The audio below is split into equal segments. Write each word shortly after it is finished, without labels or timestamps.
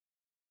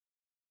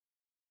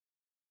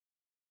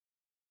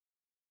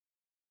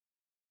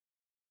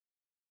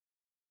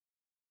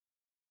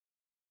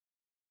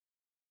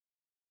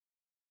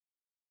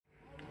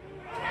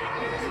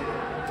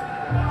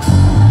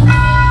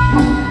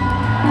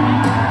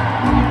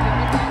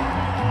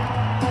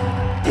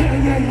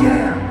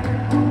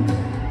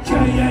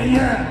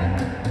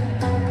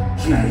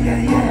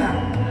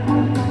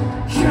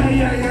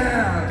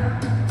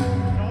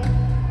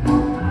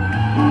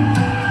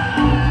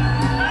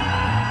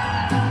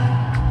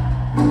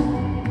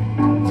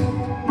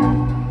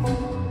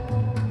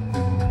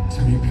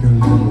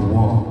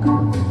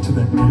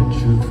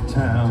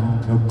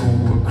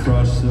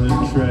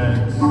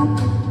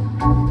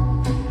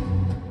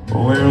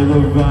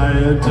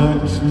a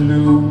touch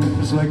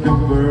looms like a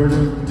bird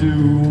of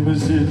doom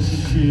as it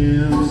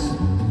shears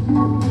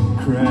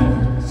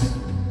cracks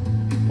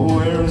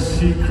where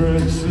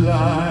secrets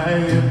lie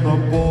in the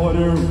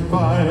border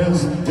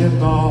fires, in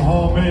the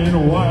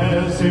humming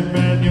wires. Hey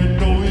man, you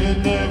know you're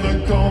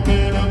never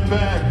coming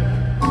back.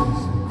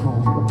 So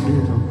come get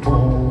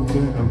involved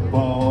in the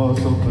bars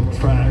of the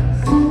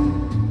tracks.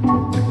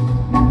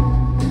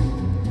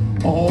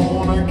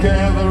 On a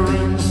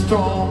gathering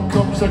storm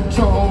comes a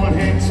tall,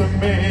 handsome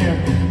man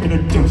in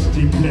a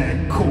dusty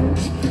black coat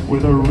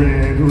with a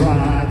red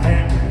right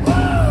hand.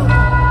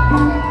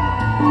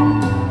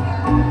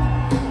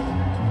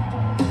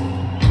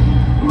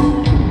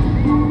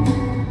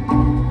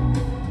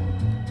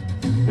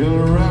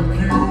 He'll wrap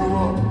you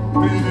up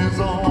in his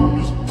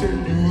arms, tell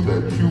you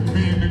that you've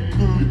been a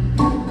good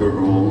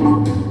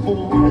girl,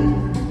 boy.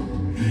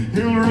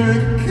 He'll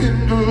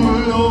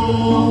rekindle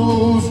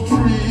all those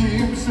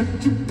dreams that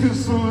took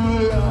us a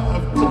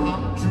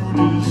lifetime to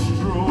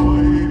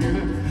destroy.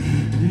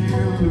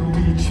 He'll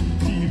reach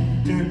deep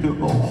into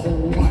the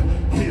hole,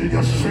 heal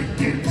your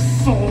shrinking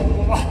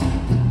soul.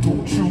 But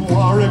don't you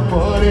worry,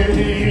 buddy,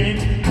 he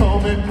ain't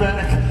coming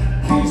back.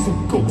 He's a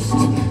ghost,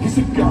 he's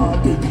a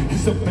god,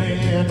 he's a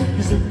man,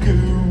 he's a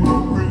guru.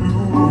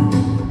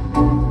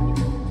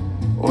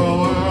 Well,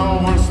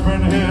 they're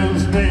whispering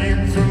his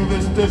name through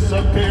this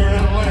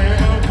disappearing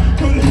land,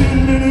 but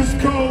hidden in his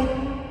coat,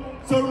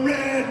 it's a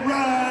red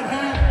right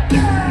hand.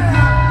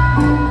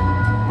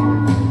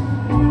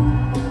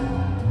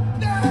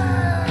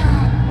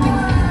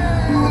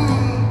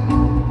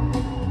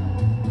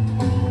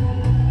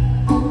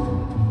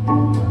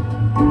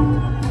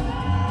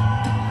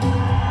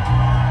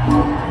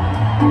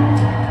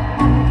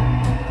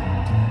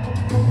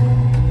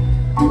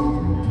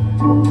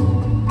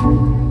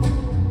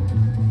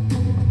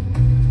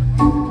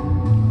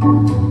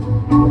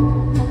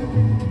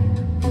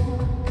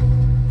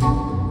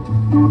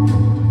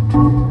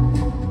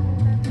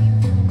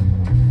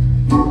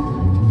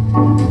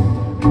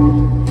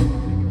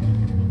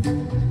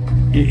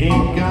 You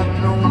ain't got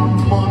no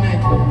money,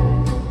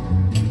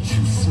 get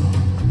you some.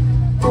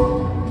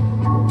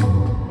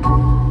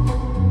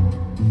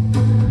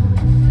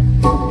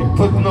 You're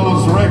putting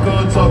those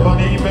records up on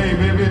eBay,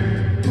 baby.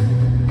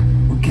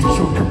 We'll get you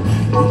a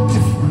completely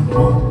different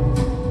one.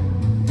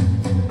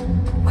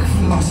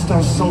 We've lost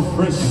our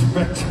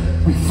self-respect.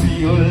 We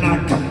feel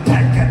like a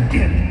pack of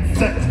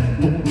insects.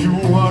 Don't you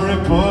worry,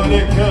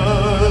 buddy,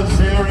 cause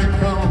here it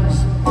comes.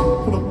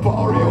 The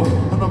barrio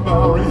and the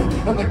Bowery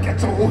and the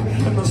ghetto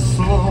and the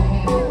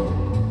slum.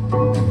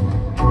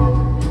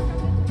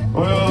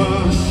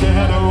 Well, the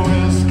shadow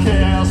is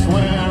cast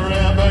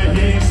wherever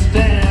he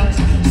stands.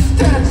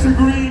 Stacks of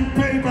green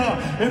paper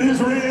in his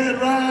red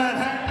right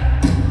hand.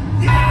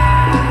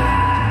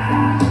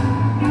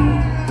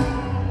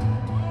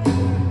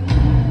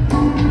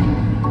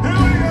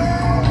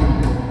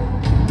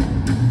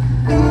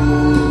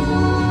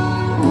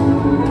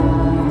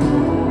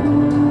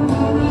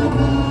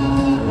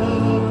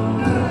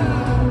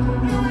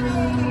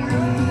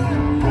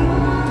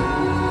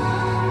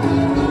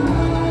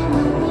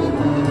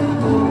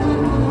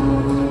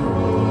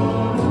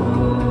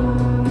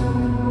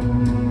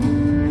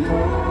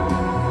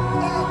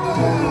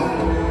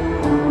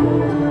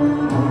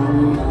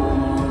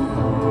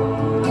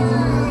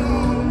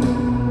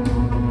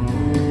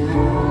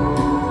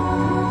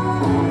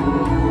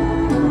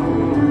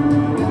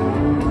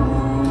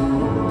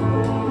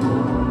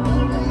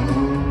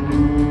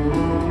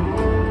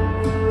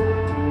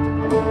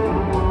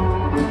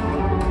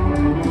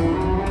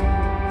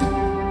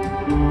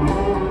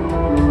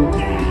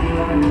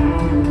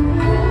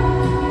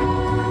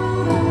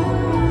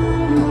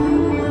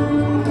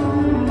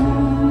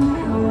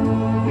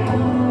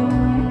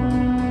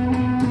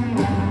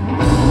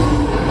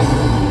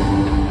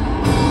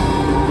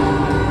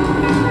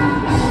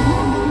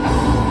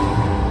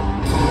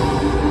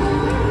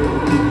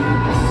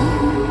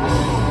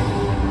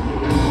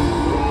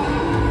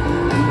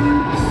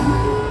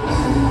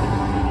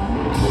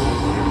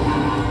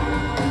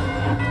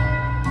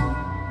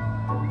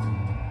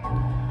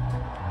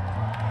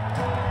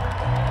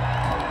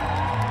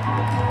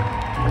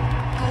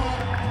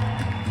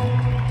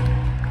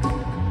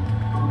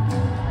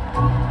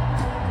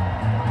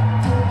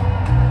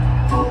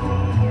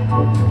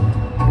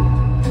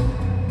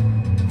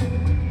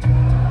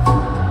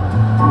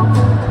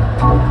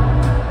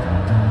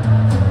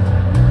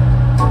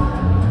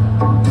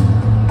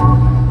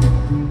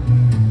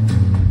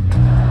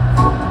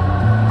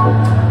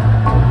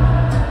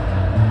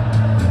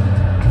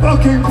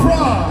 Fucking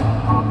Prague!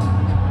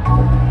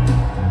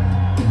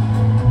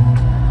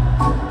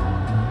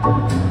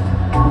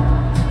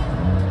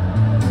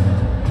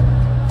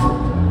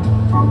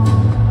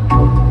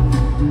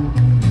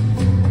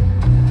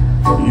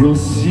 You'll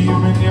see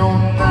him in your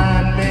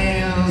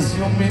nightmares,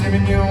 you'll meet him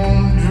in your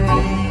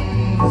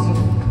dreams.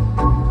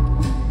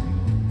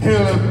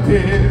 He'll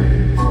appear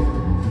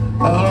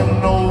out of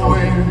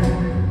nowhere,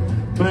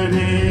 but he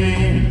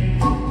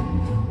ain't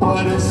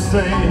what it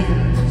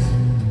seems.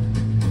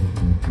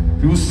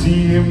 You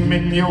see him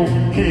in your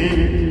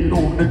head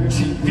on the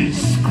TV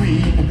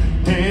screen.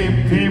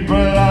 Hey people,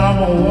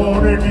 I'm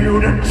warning you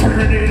to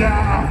turn it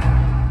off.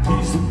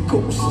 He's a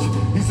ghost,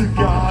 he's a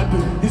god,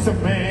 he's a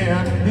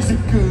man, he's a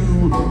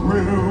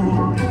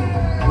guru.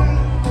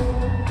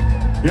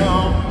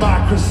 Your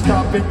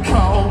microscopic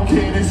coke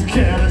in his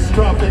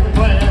catastrophic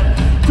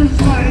plan,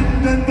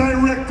 designed and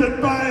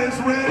directed by his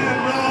red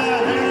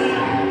right hand.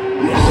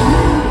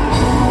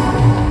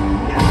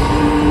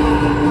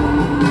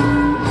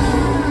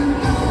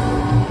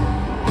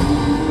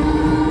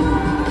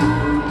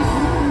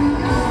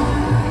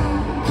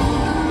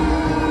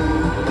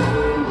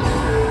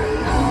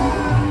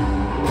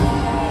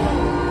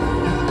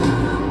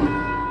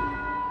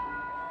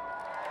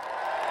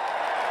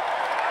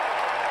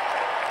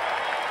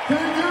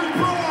 Thank you,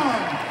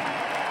 Prague!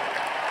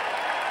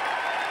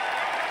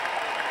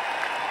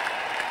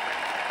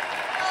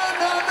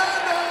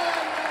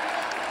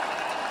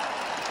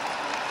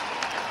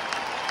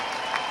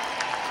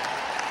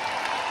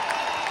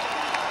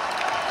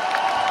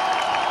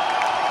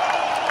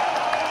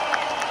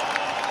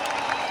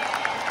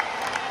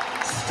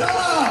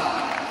 Stop!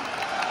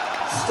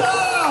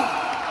 Stop!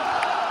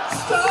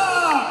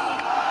 Stop!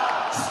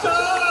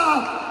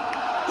 Stop!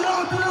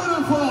 You're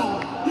beautiful!